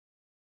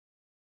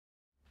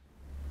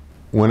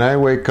When I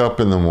wake up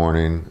in the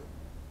morning,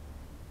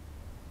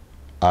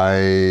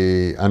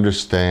 I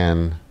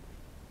understand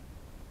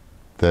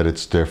that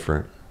it's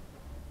different.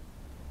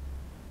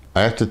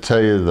 I have to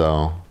tell you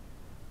though,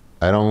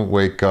 I don't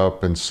wake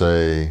up and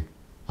say,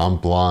 I'm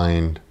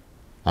blind,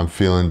 I'm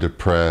feeling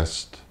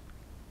depressed.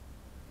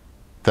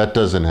 That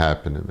doesn't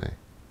happen to me.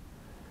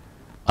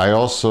 I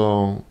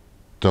also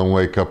don't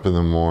wake up in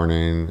the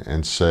morning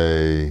and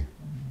say,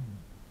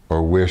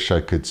 or wish I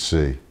could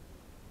see.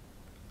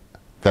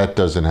 That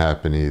doesn't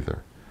happen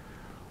either.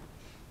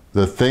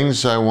 The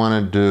things I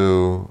want to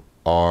do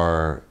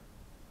are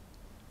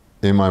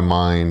in my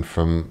mind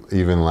from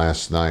even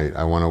last night.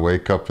 I want to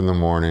wake up in the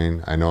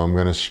morning. I know I'm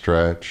going to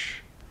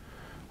stretch.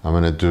 I'm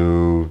going to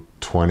do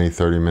 20,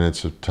 30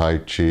 minutes of Tai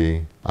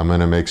Chi. I'm going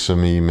to make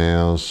some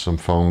emails, some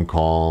phone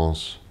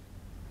calls.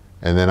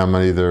 And then I'm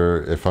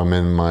either, if I'm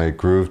in my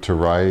groove to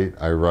write,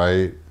 I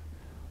write.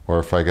 Or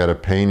if I got a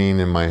painting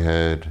in my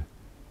head,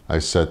 I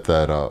set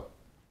that up.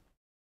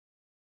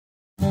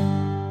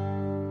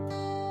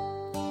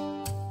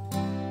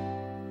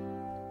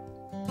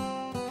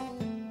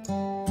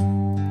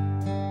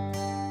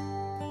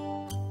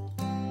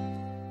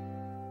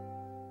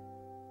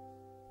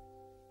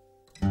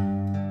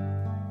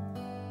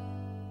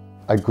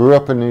 I grew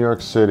up in New York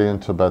City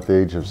until about the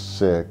age of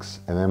 6,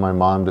 and then my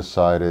mom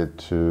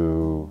decided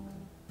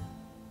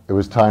it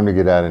was time to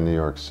get out of New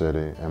York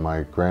City, and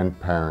my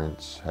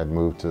grandparents had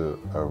moved to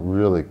a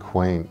really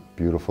quaint,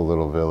 beautiful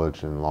little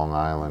village in Long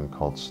Island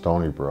called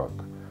Stony Brook.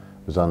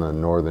 It was on the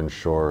northern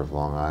shore of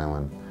Long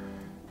Island.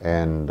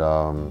 And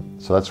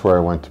so that's where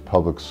I went to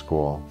public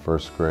school,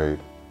 first grade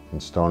in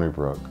Stony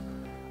Brook.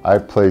 I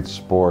played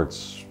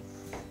sports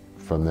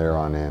from there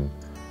on in.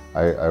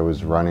 I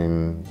was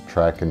running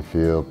track and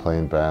field,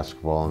 playing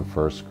basketball in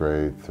first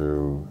grade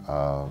through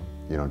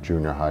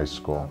junior high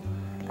school.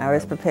 I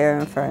was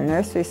preparing for a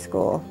nursery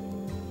school,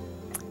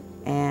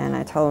 and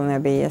I told them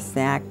there'd be a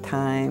snack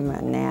time,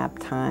 a nap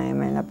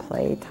time, and a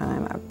play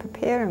time. I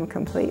prepared them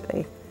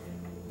completely,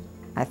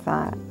 I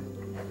thought.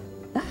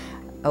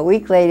 A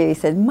week later he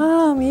said,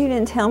 "Mom, you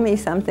didn't tell me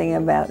something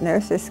about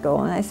nursery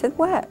school." And I said,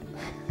 "What?"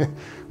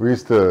 We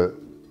used to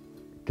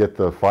get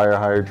the fire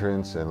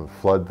hydrants and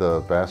flood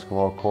the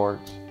basketball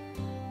courts,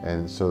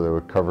 and so they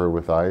would cover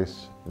with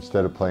ice.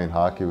 Instead of playing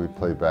hockey, we'd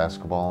play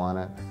basketball on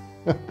it.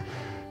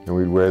 And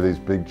we'd wear these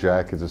big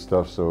jackets and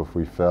stuff, so if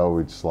we fell,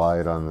 we'd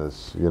slide on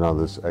this,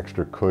 this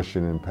extra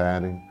cushion and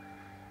padding.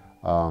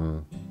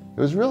 It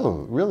was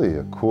really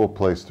a cool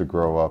place to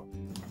grow up.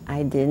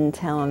 I didn't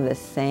tell them the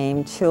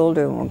same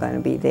children were going to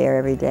be there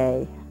every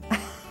day.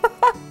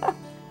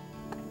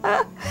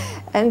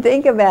 And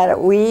think about it,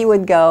 we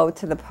would go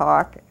to the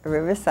park,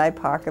 Riverside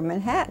Park in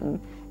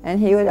Manhattan, and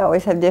he would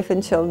always have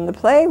different children to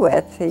play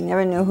with. He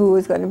never knew who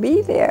was going to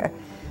be there.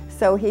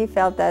 So he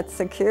felt that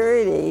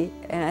security,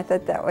 and I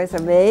thought that was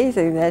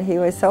amazing that he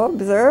was so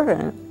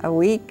observant a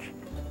week.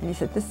 And he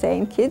said, the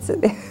same kids are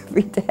there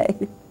every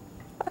day.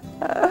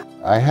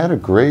 I had a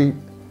great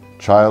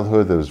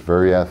childhood that was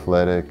very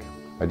athletic.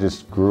 I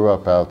just grew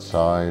up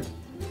outside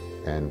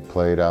and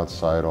played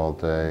outside all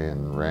day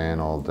and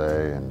ran all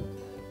day and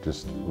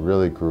just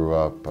really grew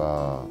up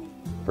a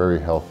very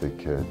healthy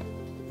kid.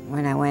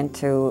 When I went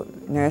to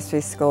nursery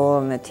school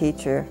and the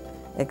teacher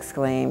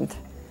exclaimed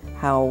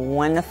how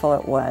wonderful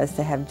it was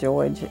to have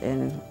George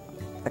in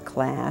the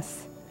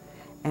class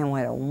and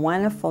what a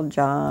wonderful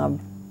job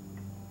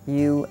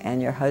you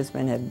and your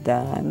husband have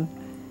done.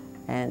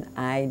 And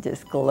I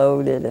just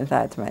gloated and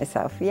thought to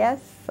myself, yes,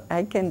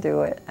 I can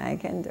do it, I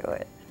can do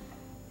it.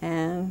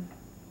 And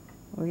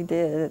we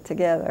did it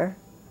together.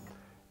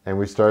 And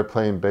we started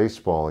playing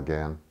baseball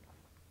again,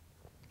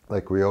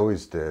 like we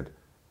always did.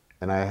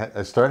 And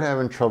I started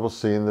having trouble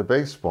seeing the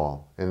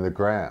baseball in the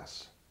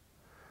grass.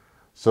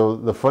 So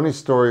the funny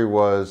story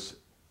was,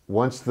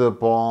 once the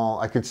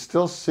ball, I could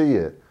still see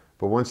it,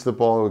 but once the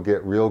ball would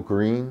get real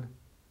green,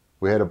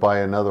 we had to buy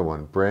another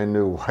one, brand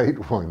new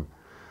white one.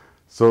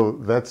 So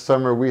that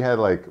summer we had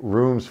like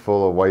rooms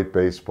full of white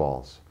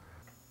baseballs.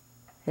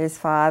 His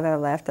father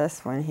left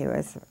us when he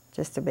was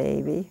just a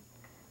baby.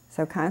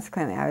 So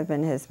consequently, I've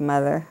been his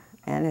mother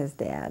and his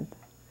dad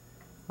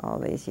all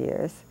these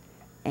years.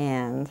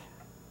 And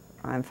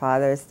on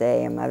Father's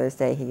Day and Mother's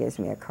Day, he gives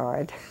me a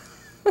card,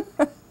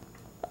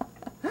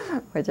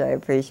 which I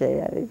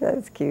appreciate. I think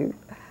that's cute.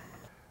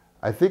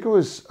 I think it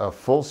was a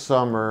full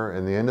summer,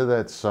 and the end of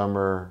that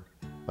summer,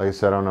 like I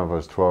said, I don't know if I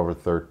was 12 or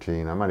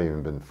 13. I might have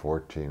even been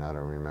 14, I don't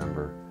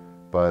remember.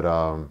 But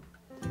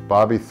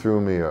Bobby threw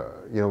me,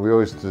 we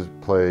always just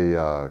play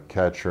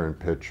catcher and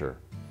pitcher.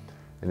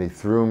 And he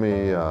threw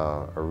me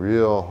a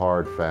real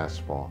hard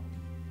fastball,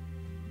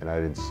 and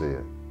I didn't see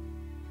it.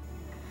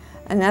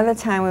 Another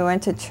time we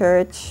went to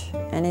church,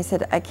 and he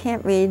said, I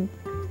can't read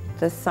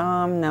the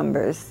psalm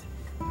numbers.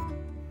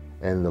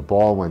 And the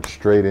ball went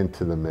straight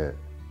into the mitt.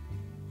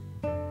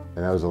 And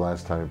that was the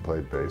last time I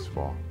played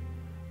baseball.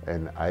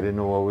 And I didn't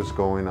know what was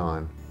going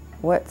on.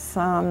 What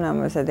psalm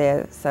numbers are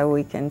there so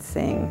we can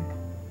sing?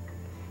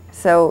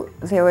 So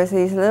there was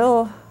these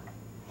little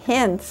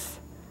hints,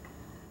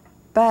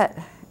 but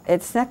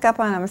it snuck up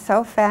on him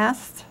so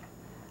fast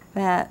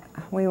that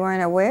we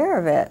weren't aware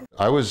of it.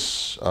 I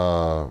was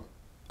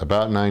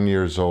about 9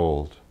 years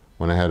old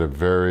when I had a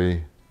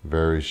very,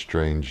 very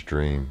strange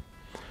dream.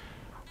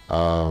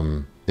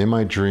 In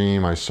my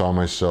dream, I saw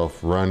myself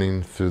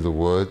running through the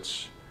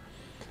woods.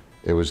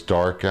 It was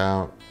dark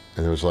out,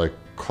 and there was like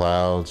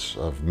clouds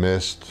of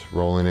mist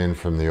rolling in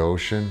from the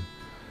ocean.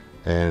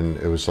 And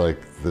it was like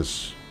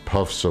this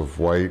puffs of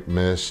white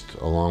mist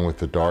along with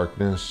the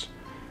darkness.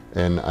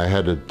 And I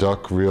had to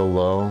duck real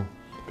low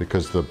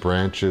because the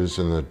branches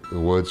in the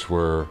woods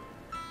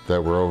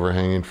that were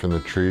overhanging from the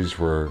trees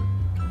were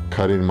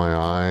cutting my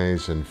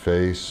eyes and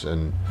face.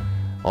 And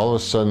all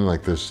of a sudden,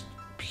 like this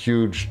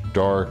huge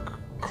dark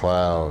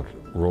cloud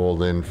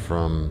rolled in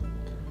from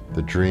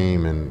the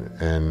dream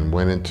and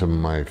went into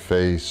my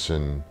face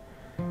and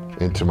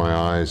into my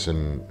eyes.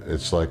 And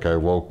it's like I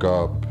woke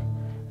up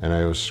and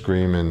I was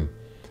screaming,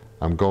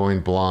 "I'm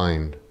going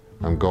blind,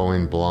 I'm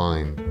going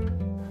blind,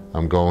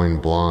 I'm going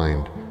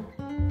blind."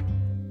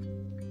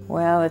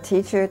 Well, the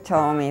teacher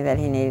told me that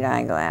he needed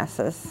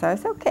eyeglasses, so I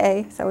said,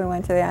 okay. So we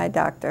went to the eye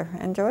doctor,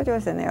 and George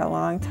was in there a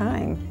long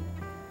time.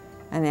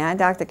 And the eye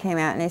doctor came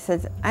out and he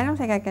said, "I don't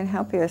think I can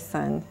help your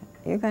son.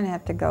 You're going to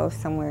have to go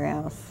somewhere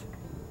else."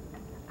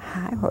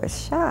 I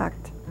was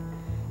shocked.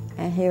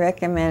 And he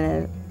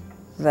recommended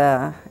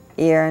the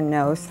Ear,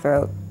 Nose,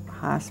 Throat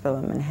Hospital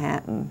in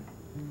Manhattan.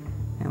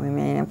 And we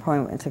made an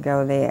appointment to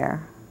go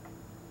there.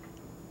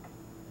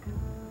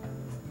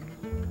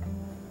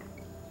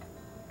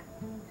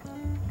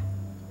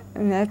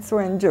 And that's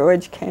when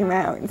George came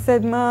out and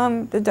said,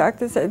 "Mom, the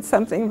doctor said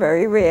something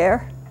very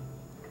rare."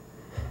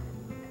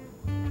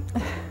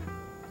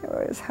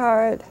 It was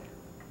hard.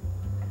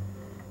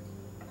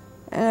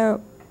 And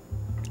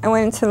I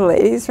went into the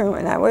ladies' room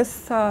and I was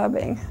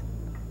sobbing.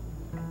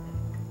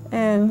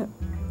 And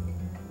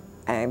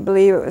I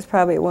believe it was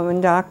probably a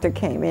woman doctor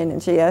came in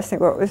and she asked me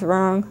what was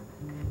wrong.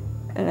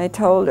 And I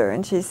told her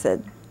and she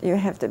said, "You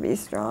have to be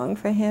strong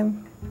for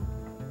him."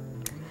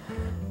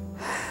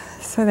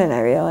 So then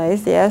I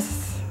realized,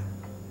 yes,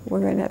 we're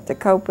going to have to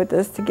cope with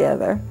this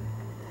together.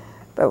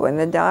 But when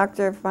the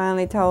doctor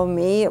finally told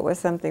me it was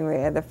something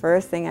rare, the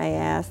first thing I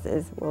asked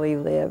is, will he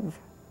live?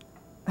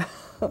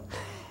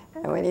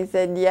 And when he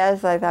said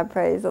yes, I thought,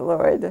 praise the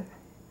Lord,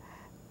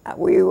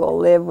 we will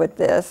live with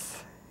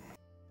this.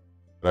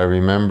 I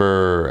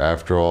remember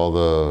after all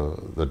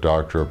the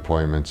doctor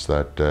appointments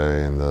that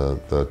day and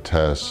the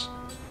tests,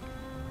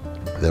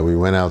 that we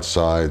went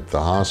outside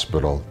the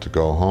hospital to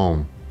go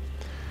home.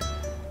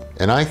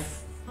 And I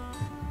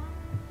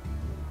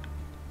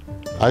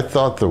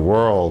thought the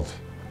world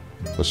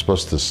was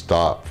supposed to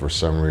stop for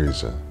some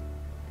reason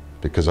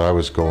because I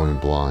was going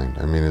blind.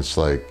 I mean, it's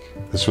like,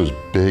 this was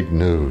big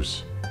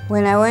news.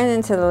 When I went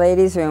into the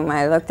ladies' room,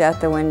 I looked out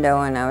the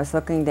window and I was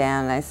looking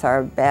down and I saw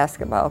a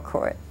basketball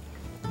court.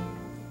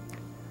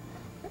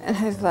 And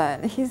I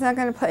thought, he's not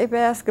going to play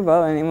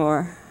basketball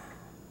anymore.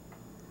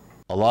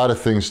 A lot of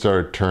things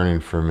started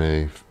turning for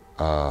me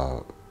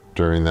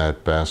during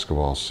that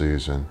basketball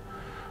season.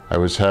 I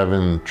was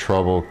having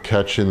trouble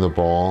catching the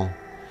ball.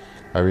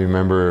 I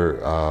remember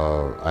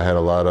I had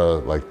a lot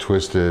of like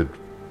twisted,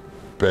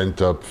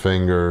 bent up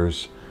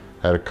fingers,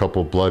 had a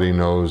couple bloody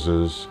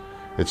noses.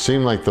 It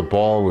seemed like the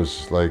ball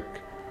was like,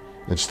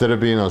 instead of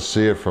being able to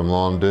see it from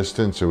long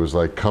distance, it was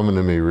like coming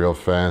to me real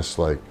fast,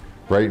 like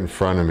right in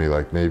front of me,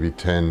 like maybe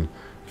 10,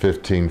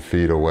 15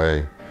 feet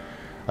away.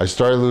 I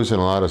started losing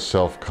a lot of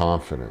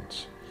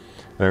self-confidence.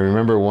 And I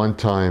remember one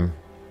time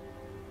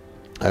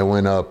I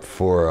went up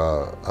for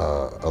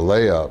a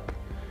layup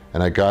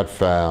and I got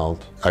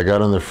fouled. I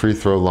got on the free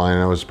throw line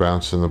and I was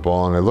bouncing the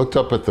ball and I looked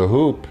up at the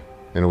hoop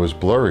and it was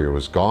blurry, it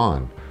was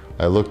gone.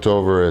 I looked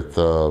over at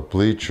the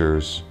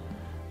bleachers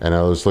and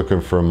I was looking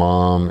for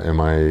Mom and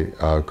my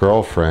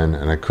girlfriend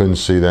and I couldn't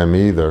see them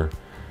either.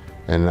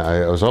 And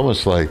I was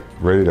almost like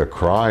ready to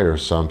cry or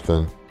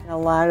something. A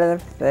lot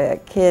of the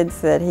kids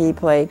that he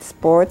played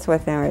sports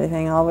with and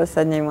everything, all of a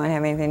sudden didn't want to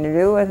have anything to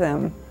do with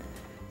him.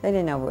 They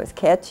didn't know if it was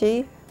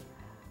catchy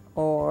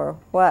or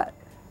what.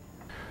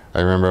 I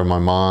remember my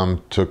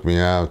mom took me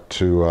out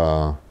to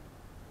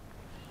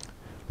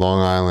Long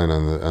Island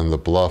on the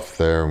bluff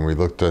there, and we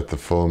looked at the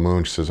full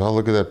moon. She says, "Oh,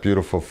 look at that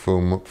beautiful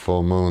full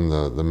moon.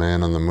 The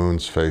man on the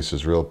moon's face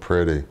is real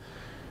pretty."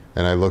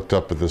 And I looked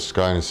up at the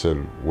sky and I said,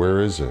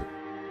 "Where is it?"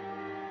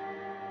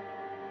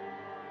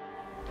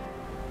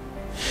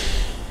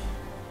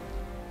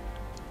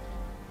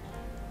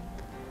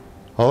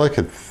 All I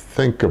could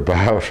think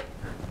about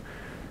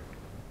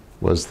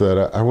was that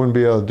I wouldn't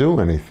be able to do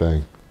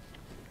anything.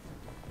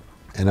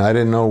 And I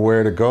didn't know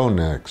where to go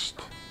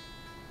next.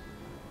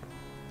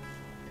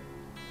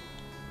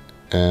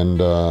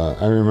 And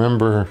I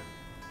remember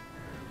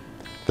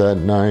that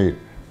night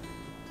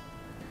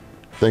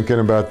thinking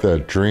about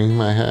that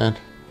dream I had.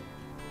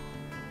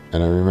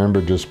 And I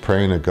remember just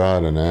praying to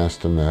God and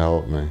asked Him to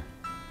help me.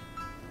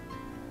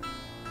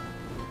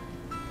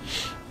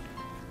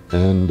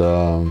 And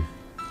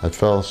I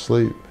fell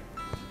asleep.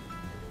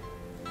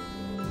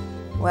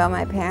 Well,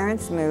 my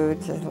parents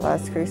moved to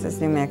Las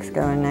Cruces, New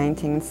Mexico in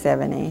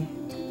 1970,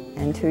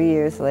 and 2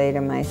 years later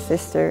my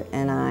sister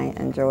and I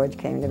and George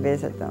came to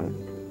visit them.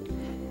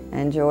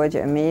 And George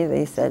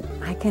immediately said,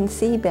 "I can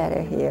see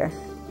better here.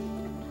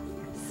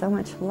 So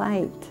much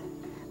light."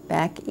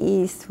 Back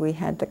east we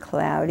had the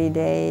cloudy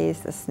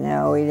days, the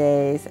snowy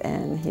days,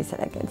 and he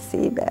said, "I can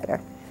see better."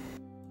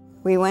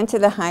 We went to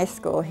the high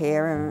school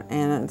here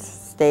and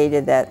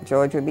stated that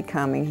George would be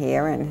coming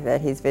here and that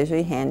he's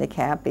visually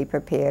handicapped, be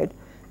prepared.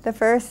 The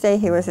first day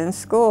he was in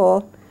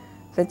school,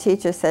 the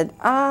teacher said,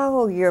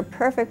 "Oh, you're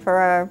perfect for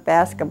our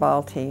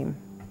basketball team."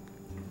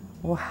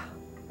 Wow,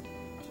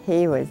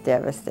 he was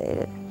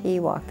devastated. He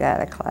walked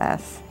out of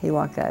class, he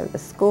walked out of the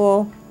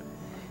school,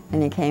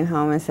 and he came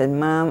home and said,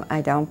 "Mom,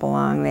 I don't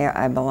belong there,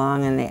 I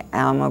belong in the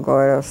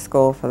Alamogordo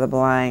School for the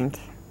Blind."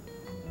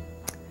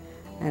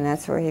 And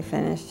that's where he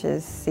finished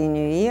his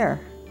senior year.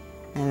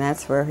 And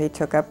that's where he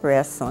took up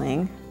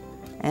wrestling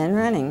and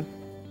running.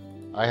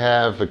 I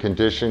have a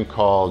condition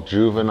called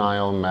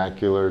juvenile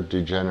macular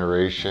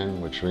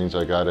degeneration, which means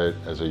I got it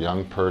as a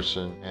young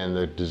person. And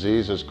the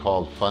disease is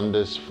called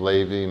fundus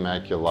flavi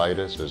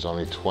maculitis. There's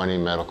only 20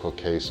 medical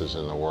cases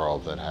in the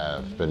world that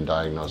have been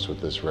diagnosed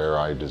with this rare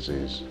eye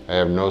disease. I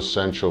have no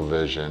central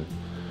vision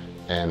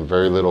and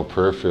very little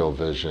peripheral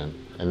vision,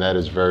 and that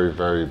is very,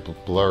 very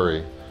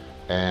blurry.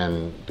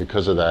 And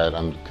because of that,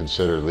 I'm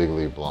considered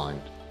legally blind.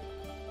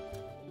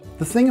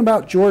 The thing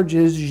about George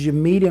is you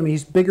meet him,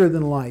 he's bigger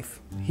than life.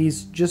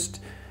 He's just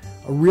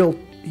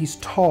he's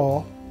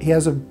tall, he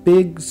has a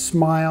big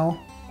smile,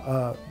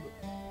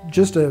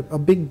 just a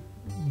big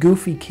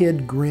goofy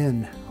kid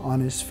grin on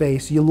his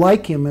face. You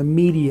like him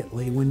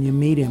immediately when you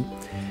meet him.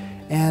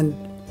 And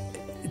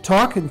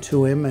talking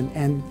to him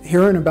and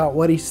hearing about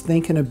what he's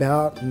thinking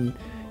about and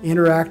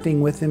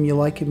interacting with him, you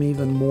like him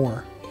even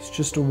more. He's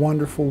just a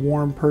wonderful,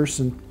 warm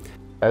person.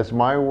 As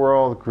my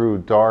world grew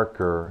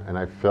darker and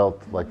I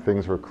felt like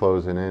things were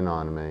closing in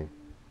on me,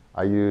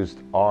 I used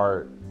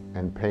art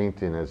and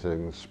painting as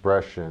an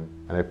expression,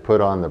 and I put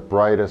on the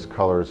brightest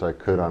colors I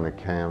could on a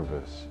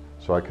canvas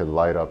so I could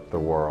light up the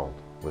world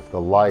with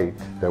the light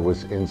that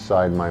was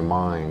inside my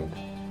mind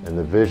and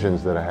the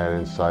visions that I had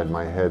inside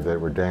my head that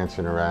were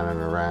dancing around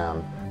and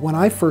around. When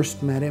I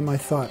first met him, I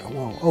thought,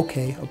 well,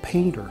 okay, a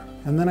painter.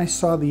 And then I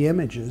saw the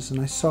images and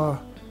I saw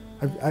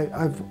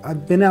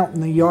I've been out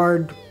in the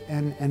yard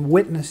and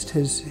witnessed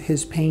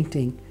his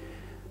painting.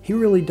 He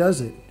really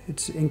does it.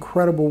 It's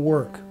incredible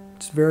work.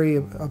 It's very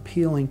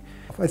appealing.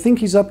 I think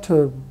he's up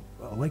to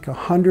like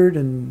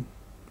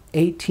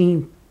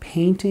 118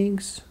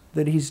 paintings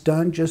that he's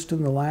done just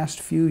in the last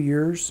few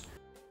years.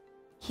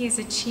 He's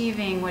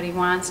achieving what he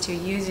wants to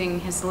using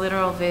his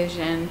literal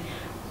vision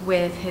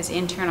with his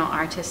internal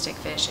artistic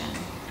vision.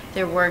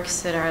 They're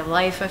works that are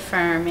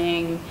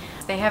life-affirming.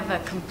 They have a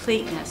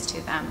completeness to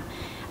them,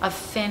 a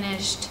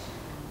finished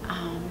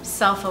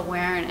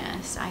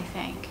self-awareness, I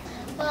think.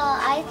 Well,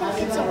 I think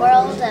it's a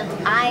world of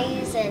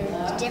eyes and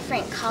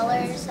different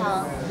colors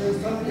all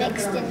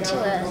mixed into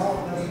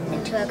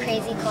a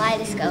crazy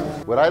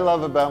kaleidoscope. What I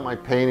love about my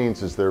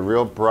paintings is they're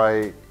real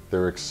bright,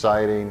 they're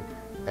exciting,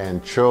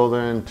 and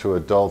children to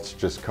adults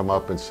just come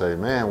up and say,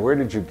 "Man, where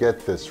did you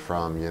get this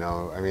from?" You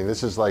know, I mean,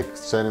 this is like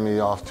sending me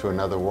off to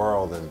another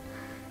world, and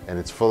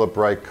it's full of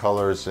bright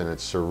colors, and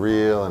it's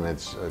surreal, and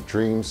it's a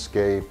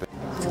dreamscape.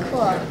 It's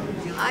cool.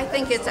 I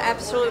think it's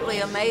absolutely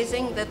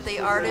amazing that the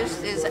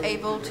artist is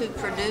able to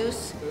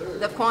produce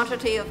the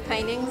quantity of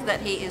paintings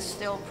that he is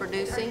still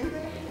producing,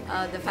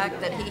 the fact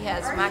that he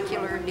has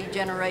macular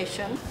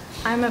degeneration.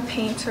 I'm a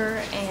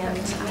painter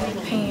and I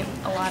paint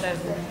a lot of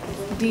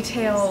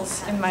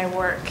details in my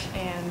work,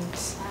 and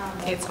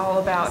it's all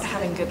about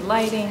having good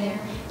lighting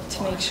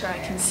to make sure I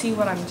can see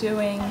what I'm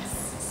doing,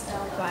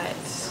 but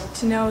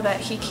to know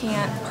that he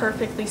can't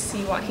perfectly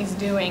see what he's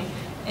doing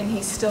and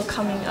he's still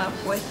coming up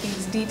with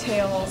these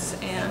details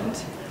and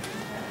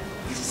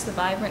just the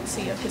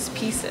vibrancy of his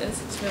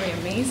pieces. It's really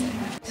amazing.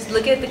 Just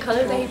look at the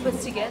colors that he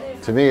puts together.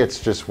 To me, it's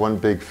just one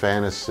big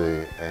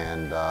fantasy,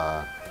 and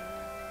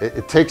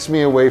it takes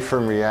me away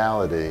from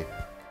reality.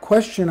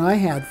 Question I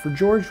had for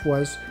George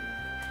was,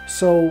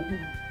 so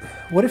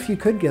what if you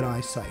could get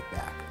eyesight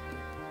back?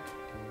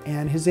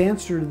 And his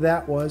answer to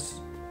that was,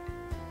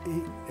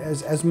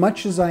 as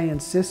much as I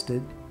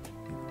insisted,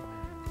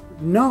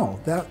 no,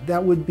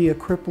 that would be a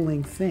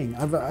crippling thing.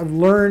 I've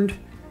learned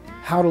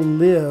how to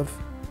live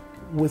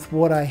with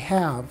what I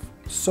have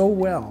so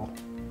well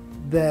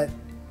that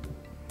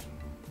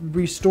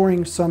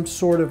restoring some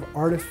sort of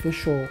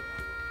artificial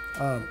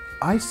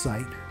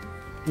eyesight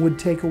would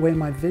take away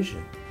my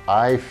vision.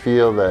 I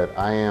feel that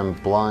I am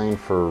blind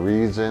for a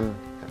reason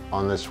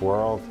on this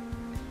world,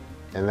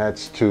 and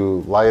that's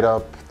to light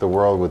up the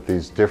world with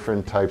these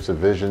different types of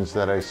visions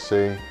that I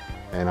see.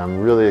 And I'm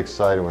really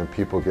excited when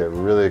people get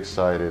really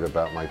excited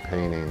about my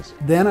paintings.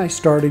 Then I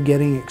started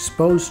getting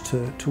exposed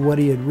to what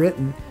he had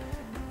written,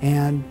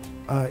 and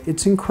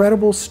it's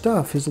incredible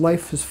stuff. His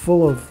life is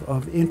full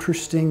of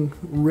interesting,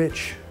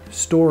 rich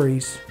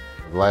stories.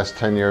 The last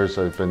 10 years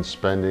I've been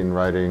spending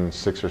writing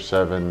 6 or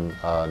 7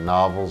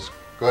 novels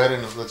Go ahead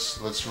and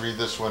let's read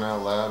this one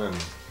out loud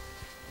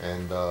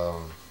and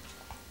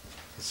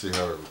let's see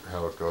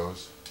how it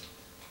goes.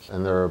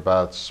 And they're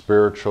about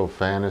spiritual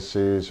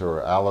fantasies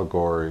or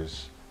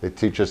allegories. They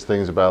teach us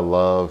things about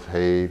love,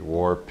 hate,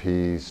 war,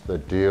 peace,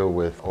 that deal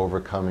with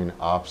overcoming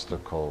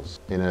obstacles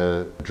in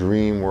a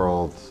dream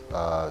world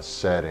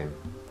setting.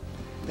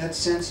 That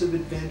sense of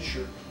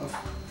adventure, of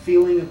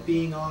feeling of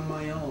being on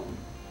my own,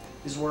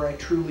 is where I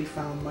truly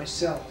found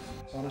myself,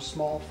 on a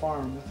small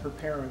farm with her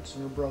parents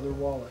and her brother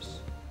Wallace.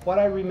 What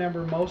I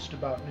remember most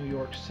about New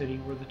York City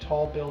were the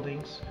tall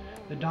buildings,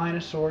 the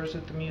dinosaurs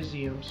at the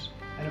museums,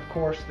 and of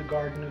course the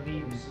Garden of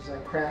Eden. As I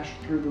crashed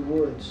through the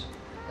woods,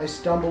 I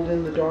stumbled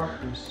in the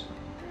darkness.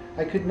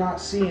 I could not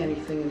see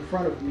anything in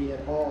front of me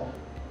at all.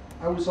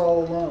 I was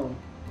all alone.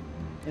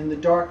 In the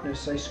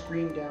darkness, I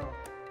screamed out.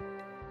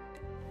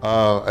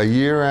 A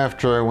year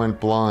after I went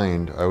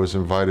blind, I was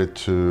invited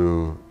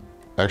to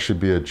actually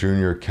be a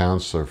junior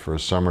counselor for a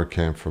summer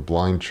camp for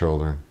blind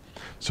children.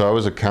 So I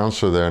was a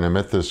counselor there, and I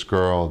met this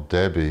girl,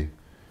 Debbie.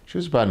 She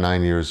was about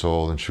 9 years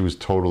old, and she was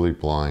totally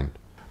blind.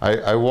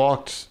 I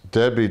walked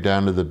Debbie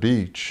down to the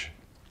beach,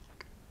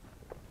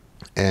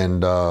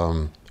 and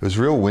it was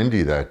real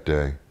windy that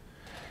day.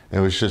 It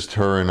was just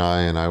her and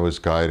I was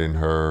guiding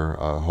her,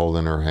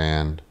 holding her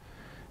hand.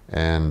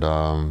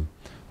 And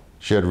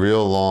she had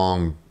real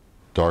long,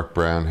 dark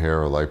brown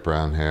hair or light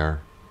brown hair.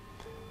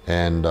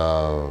 And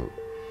all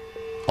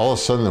of a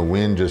sudden the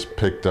wind just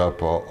picked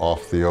up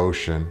off the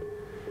ocean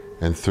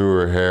and threw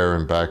her hair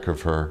in back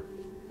of her.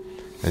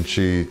 And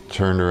she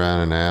turned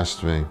around and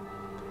asked me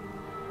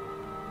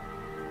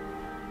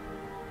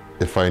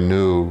if I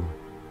knew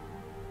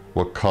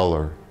what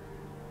color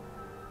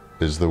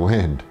is the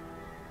wind.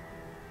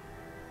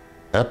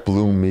 That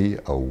blew me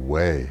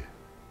away.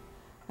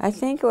 I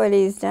think what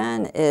he's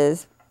done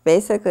is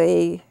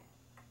basically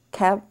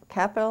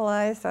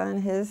capitalized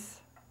on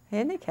his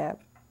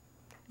handicap.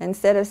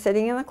 Instead of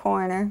sitting in the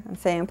corner and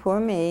saying, poor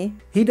me.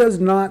 He does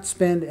not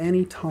spend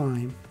any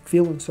time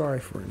feeling sorry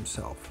for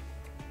himself,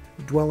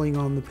 dwelling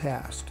on the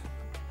past.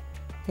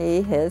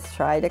 He has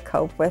tried to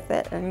cope with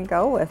it and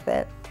go with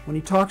it. When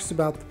he talks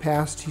about the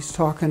past, he's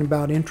talking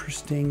about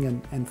interesting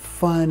and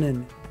fun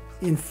and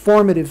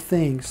informative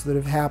things that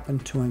have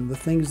happened to him, the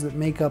things that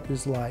make up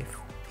his life.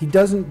 He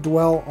doesn't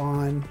dwell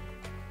on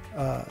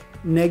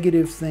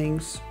negative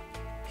things.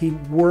 He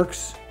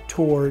works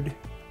toward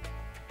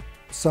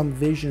some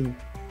vision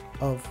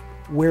of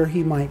where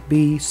he might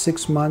be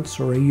 6 months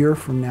or a year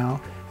from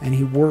now, and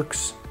he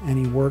works and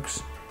he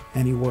works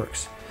and he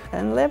works.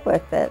 And live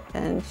with it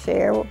and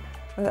share with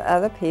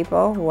other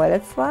people what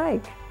it's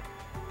like.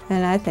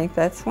 And I think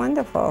that's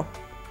wonderful.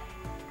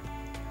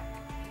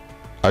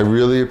 I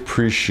really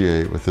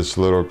appreciate what this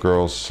little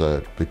girl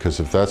said, because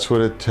if that's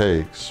what it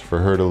takes for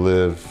her to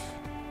live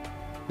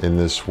in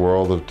this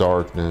world of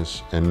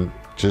darkness, and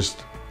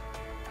just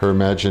her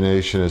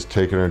imagination has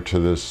taken her to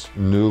this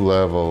new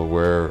level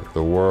where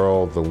the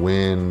world, the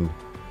wind,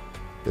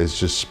 is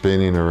just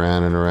spinning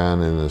around and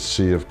around in a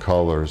sea of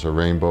colors, a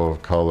rainbow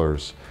of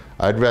colors.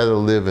 I'd rather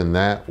live in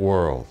that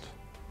world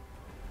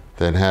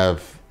than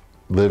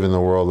live in the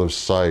world of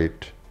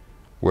sight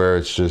where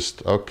it's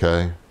just,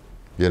 okay,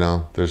 you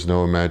know, there's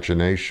no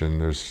imagination,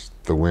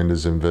 the wind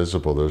is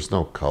invisible, there's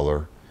no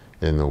color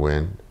in the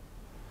wind.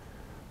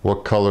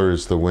 What color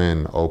is the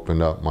wind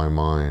opened up my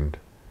mind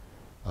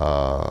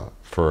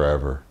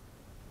forever.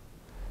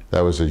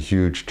 That was a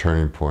huge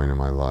turning point in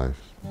my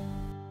life.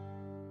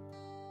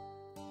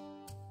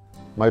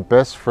 My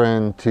best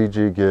friend,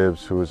 T.G.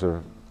 Gibbs, who was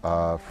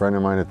a friend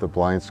of mine at the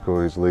blind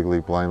school, he's legally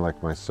blind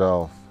like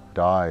myself,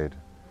 died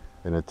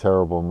in a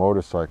terrible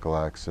motorcycle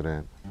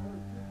accident.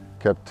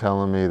 Kept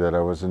telling me that I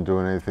wasn't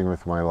doing anything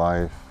with my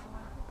life,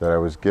 that I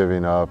was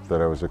giving up,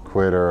 that I was a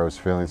quitter, I was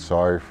feeling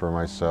sorry for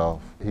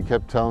myself. He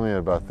kept telling me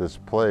about this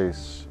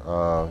place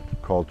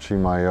called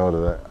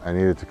Chimayota, that I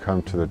needed to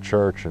come to the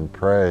church and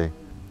pray.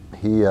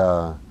 He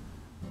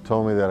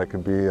told me that I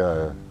could be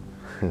a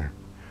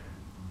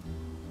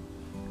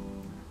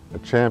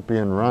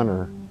champion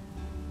runner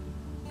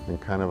and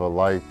kind of a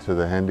light to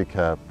the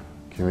handicap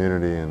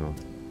community and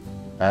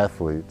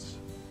athletes.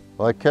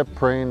 Well, I kept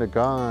praying to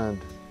God.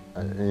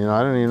 You know,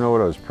 I didn't even know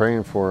what I was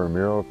praying for, a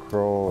miracle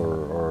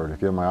or to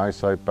get my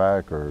eyesight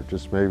back, or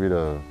just maybe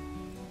to,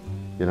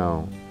 you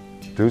know,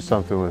 do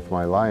something with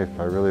my life.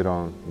 I really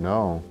don't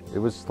know. It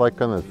was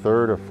like on the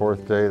third or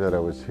fourth day that I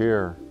was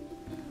here,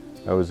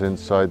 I was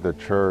inside the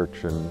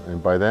church,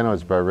 and by then I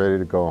was about ready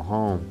to go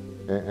home.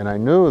 And I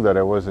knew that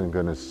I wasn't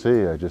going to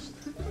see. I just,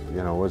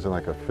 you know, it wasn't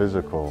like a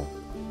physical.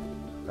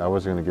 I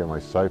wasn't going to get my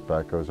sight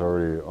back. I was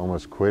already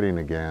almost quitting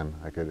again.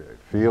 I could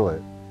feel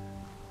it.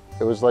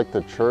 It was like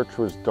the church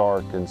was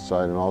dark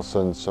inside, and all of a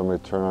sudden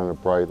somebody turned on a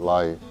bright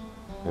light,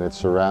 and it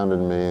surrounded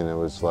me, and it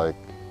was like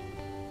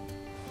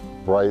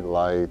bright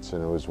lights,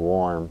 and it was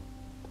warm.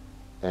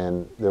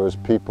 And there was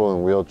people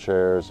in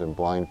wheelchairs and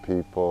blind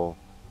people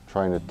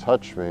trying to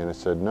touch me, and I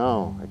said,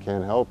 no, I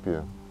can't help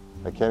you.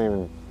 I can't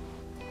even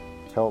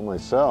help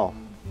myself.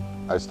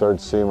 I started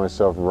seeing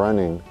myself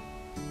running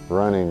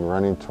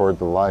toward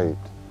the light.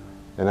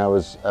 And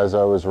as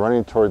I was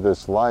running toward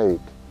this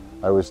light,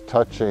 I was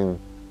touching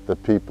the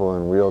people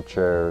in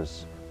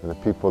wheelchairs and the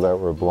people that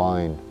were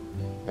blind.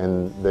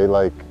 And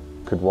they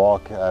could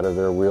walk out of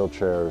their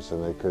wheelchairs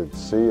and they could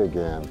see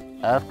again.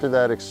 After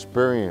that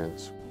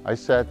experience, I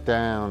sat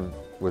down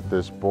with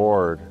this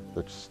board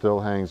that still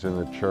hangs in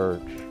the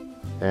church.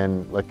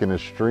 And like in a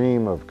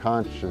stream of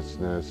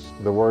consciousness,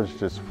 the words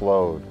just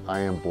flowed. I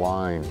am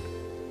blind.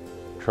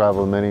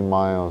 Traveled many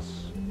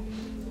miles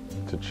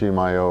to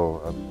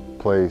Chimayo, a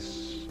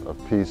place of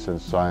peace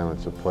and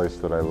silence, a place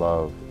that I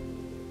love.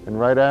 And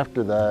right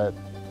after that,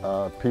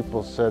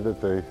 people said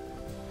that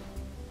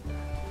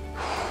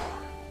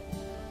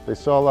they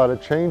saw a lot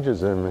of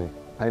changes in me.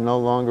 I no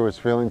longer was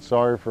feeling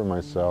sorry for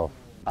myself.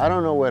 I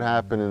don't know what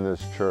happened in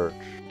this church.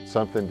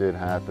 Something did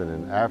happen,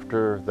 and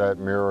after that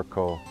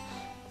miracle,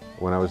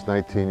 when I was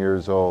 19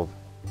 years old,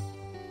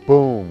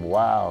 boom,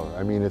 wow.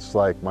 I mean, it's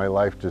like my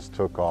life just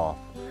took off.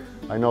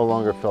 I no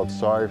longer felt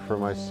sorry for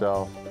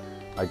myself.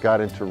 I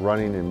got into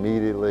running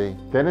immediately.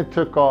 Then it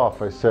took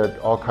off. I set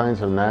all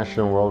kinds of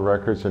national and world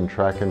records in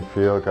track and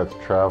field, got to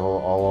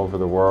travel all over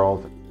the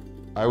world.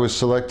 I was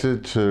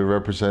selected to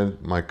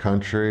represent my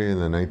country in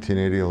the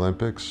 1980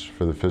 Olympics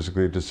for the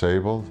physically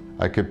disabled.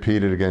 I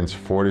competed against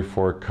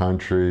 44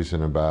 countries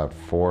and about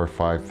 4,000 or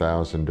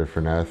 5,000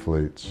 different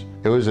athletes.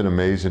 It was an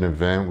amazing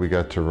event. We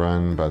got to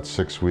run about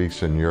 6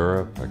 weeks in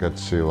Europe. I got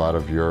to see a lot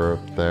of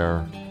Europe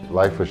there.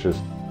 Life was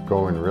just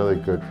going really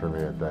good for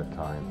me at that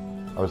time.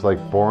 I was like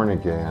born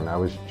again. I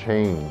was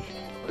changed.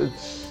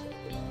 It's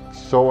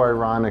so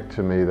ironic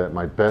to me that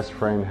my best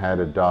friend had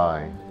to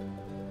die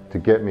to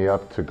get me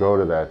up to go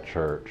to that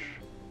church.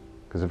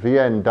 Because if he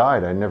hadn't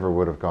died, I never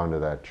would have gone to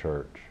that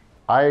church.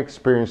 I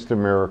experienced a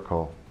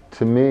miracle.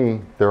 To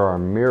me, there are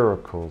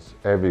miracles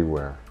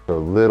everywhere. There are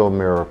little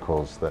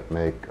miracles that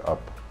make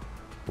up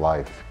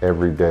life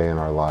every day in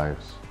our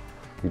lives.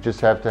 You just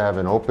have to have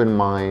an open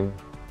mind,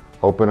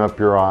 open up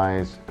your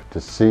eyes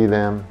to see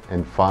them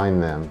and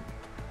find them.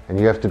 And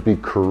you have to be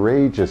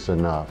courageous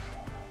enough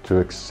to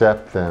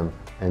accept them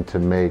and to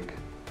make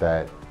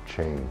that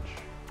change.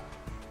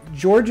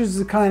 George is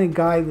the kind of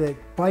guy that,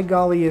 by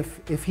golly,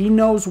 if he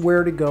knows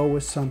where to go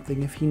with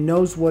something, if he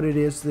knows what it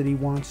is that he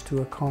wants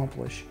to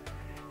accomplish,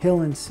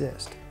 he'll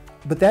insist.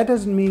 But that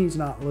doesn't mean he's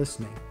not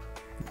listening.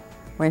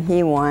 When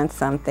he wants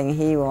something,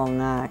 he will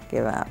not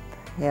give up.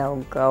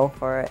 He'll go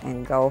for it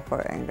and go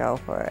for it and go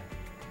for it.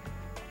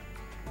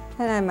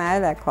 And I admire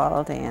that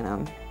quality in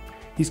him.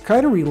 He's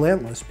kind of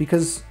relentless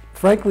because,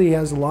 frankly, he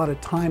has a lot of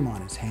time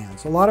on his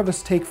hands. A lot of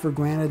us take for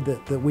granted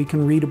that we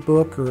can read a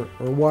book or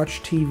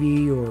watch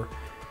TV or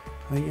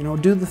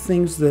do the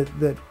things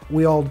that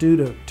we all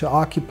do to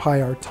occupy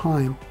our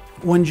time.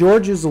 When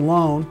George is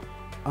alone,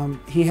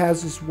 he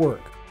has his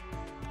work.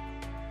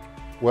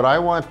 What I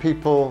want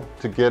people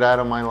to get out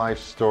of my life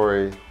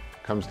story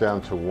comes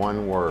down to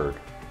one word: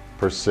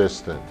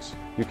 persistence.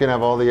 You can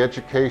have all the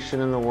education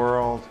in the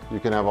world, you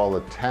can have all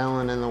the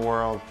talent in the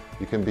world,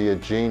 you can be a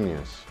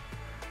genius.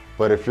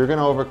 But if you're going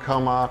to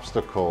overcome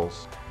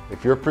obstacles,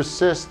 if you're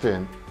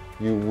persistent,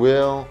 you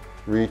will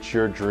reach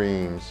your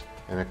dreams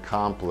and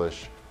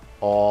accomplish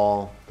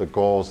all the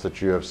goals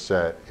that you have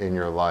set in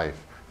your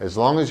life. As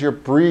long as you're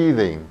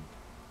breathing,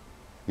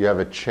 you have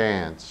a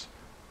chance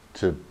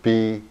to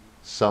be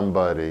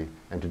somebody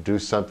and to do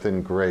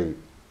something great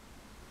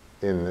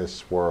in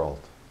this world.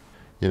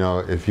 You know,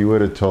 if you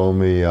would have told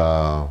me,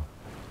 I'm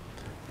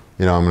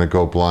going to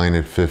go blind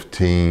at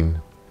 15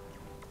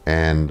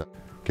 and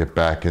get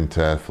back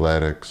into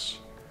athletics,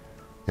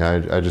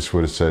 I just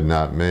would have said,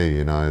 not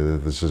me.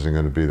 This isn't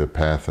going to be the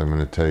path I'm going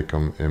to take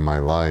in my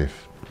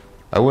life.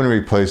 I wouldn't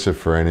replace it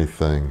for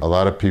anything. A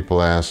lot of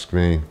people ask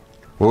me,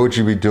 what would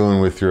you be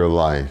doing with your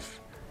life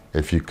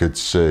if you could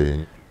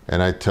see?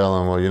 And I tell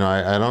them, well,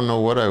 I don't know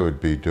what I would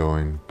be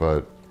doing,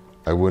 but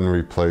I wouldn't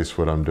replace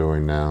what I'm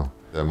doing now.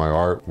 That my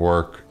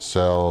artwork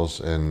sells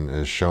and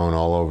is shown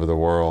all over the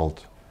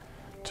world,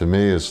 to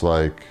me is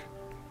like,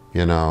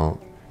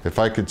 if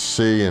I could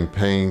see and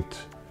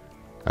paint,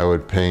 I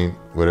would paint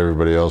what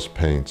everybody else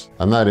paints.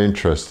 I'm not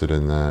interested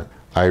in that.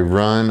 I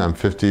run, I'm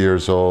 50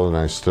 years old and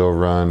I still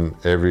run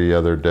every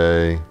other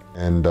day.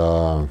 And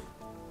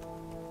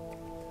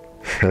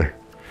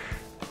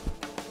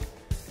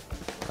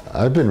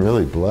I've been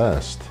really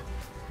blessed.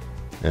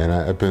 And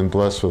I've been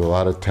blessed with a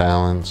lot of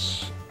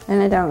talents.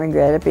 And I don't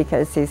regret it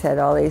because he's had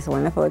all these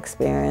wonderful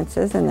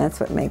experiences, and that's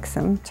what makes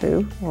him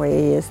too where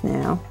he is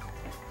now.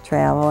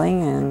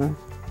 Traveling and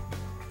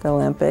the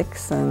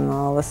Olympics and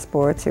all the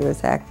sports he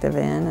was active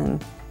in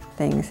and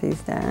things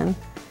he's done.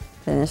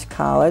 Finished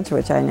college,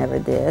 which I never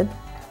did,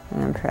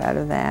 and I'm proud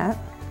of that.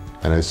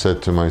 And I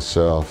said to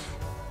myself,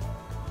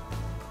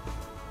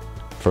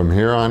 from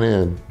here on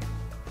in,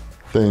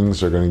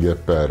 things are going to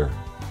get better.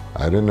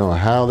 I didn't know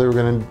how they were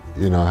going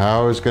to,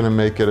 how I was going to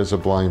make it as a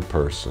blind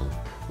person.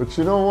 But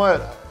you know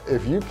what?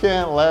 If you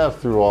can't laugh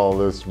through all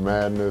this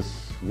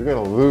madness, you're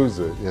going to lose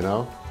it,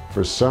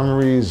 For some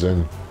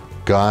reason,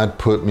 God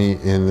put me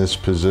in this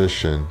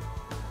position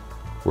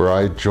where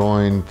I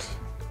joined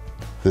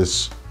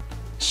this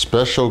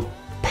special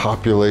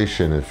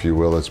population, if you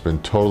will, that's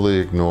been totally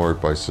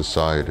ignored by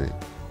society.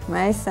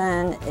 My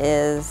son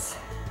is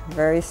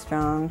very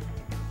strong.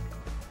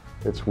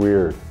 It's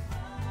weird.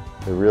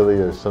 It really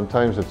is.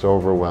 Sometimes it's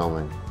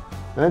overwhelming.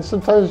 And then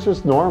sometimes it's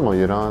just normal,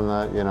 you know, and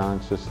that, you know,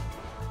 it's just,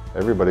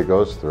 everybody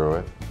goes through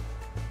it,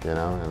 you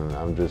know, and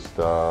I'm just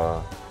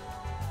a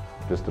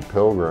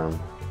pilgrim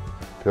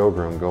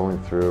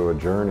going through a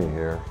journey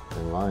here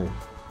in life.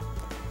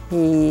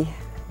 He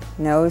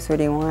knows what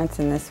he wants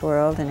in this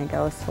world and he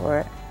goes for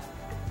it.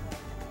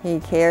 He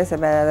cares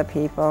about other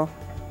people.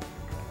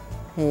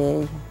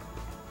 He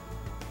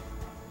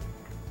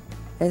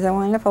is a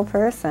wonderful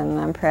person.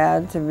 I'm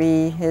proud to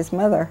be his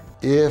mother.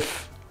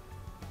 If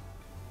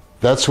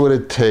that's what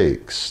it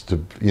takes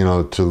to, you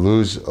know, to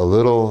lose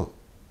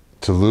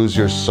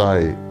your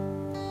sight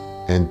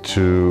and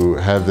to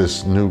have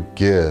this new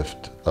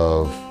gift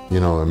of,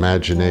 you know,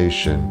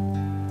 imagination,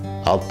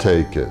 I'll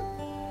take it.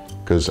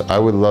 Because I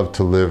would love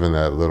to live in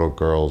that little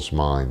girl's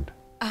mind.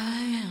 I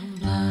am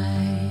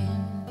blind.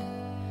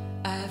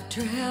 I've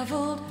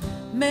traveled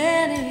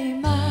many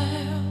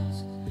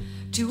miles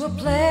to a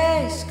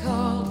place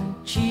called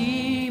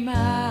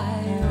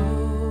Chimayo.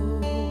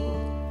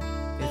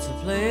 It's a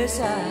place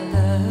I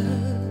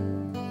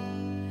love.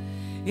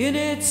 In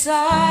its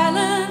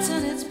silence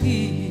and its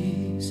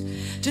peace,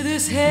 to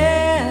this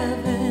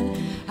heaven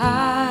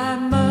I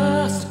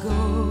must go,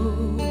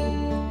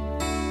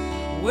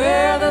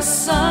 where the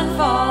sun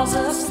falls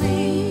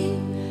asleep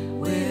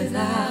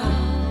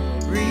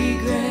without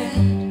regret.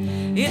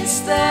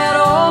 It's that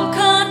old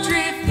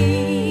country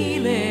feel.